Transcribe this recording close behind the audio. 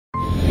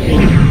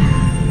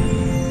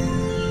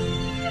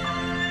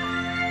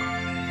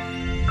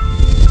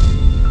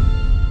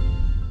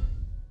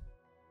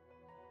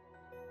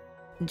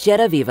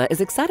jetAVIVA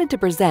is excited to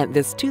present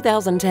this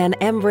 2010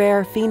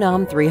 Embraer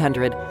Phenom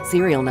 300,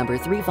 serial number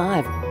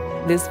 35.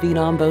 This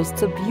Phenom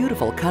boasts a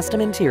beautiful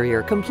custom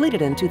interior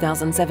completed in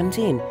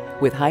 2017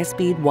 with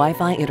high-speed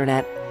Wi-Fi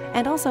internet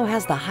and also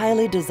has the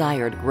highly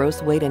desired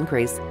gross weight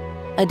increase.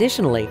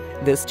 Additionally,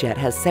 this jet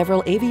has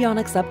several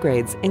avionics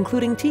upgrades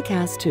including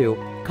TCAS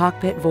 2,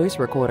 cockpit voice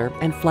recorder,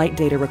 and flight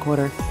data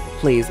recorder.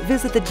 Please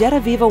visit the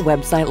jetAVIVA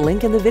website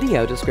link in the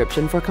video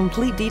description for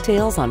complete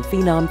details on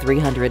Phenom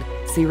 300,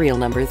 serial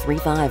number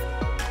 35.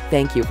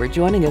 Thank you for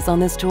joining us on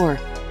this tour.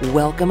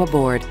 Welcome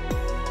aboard.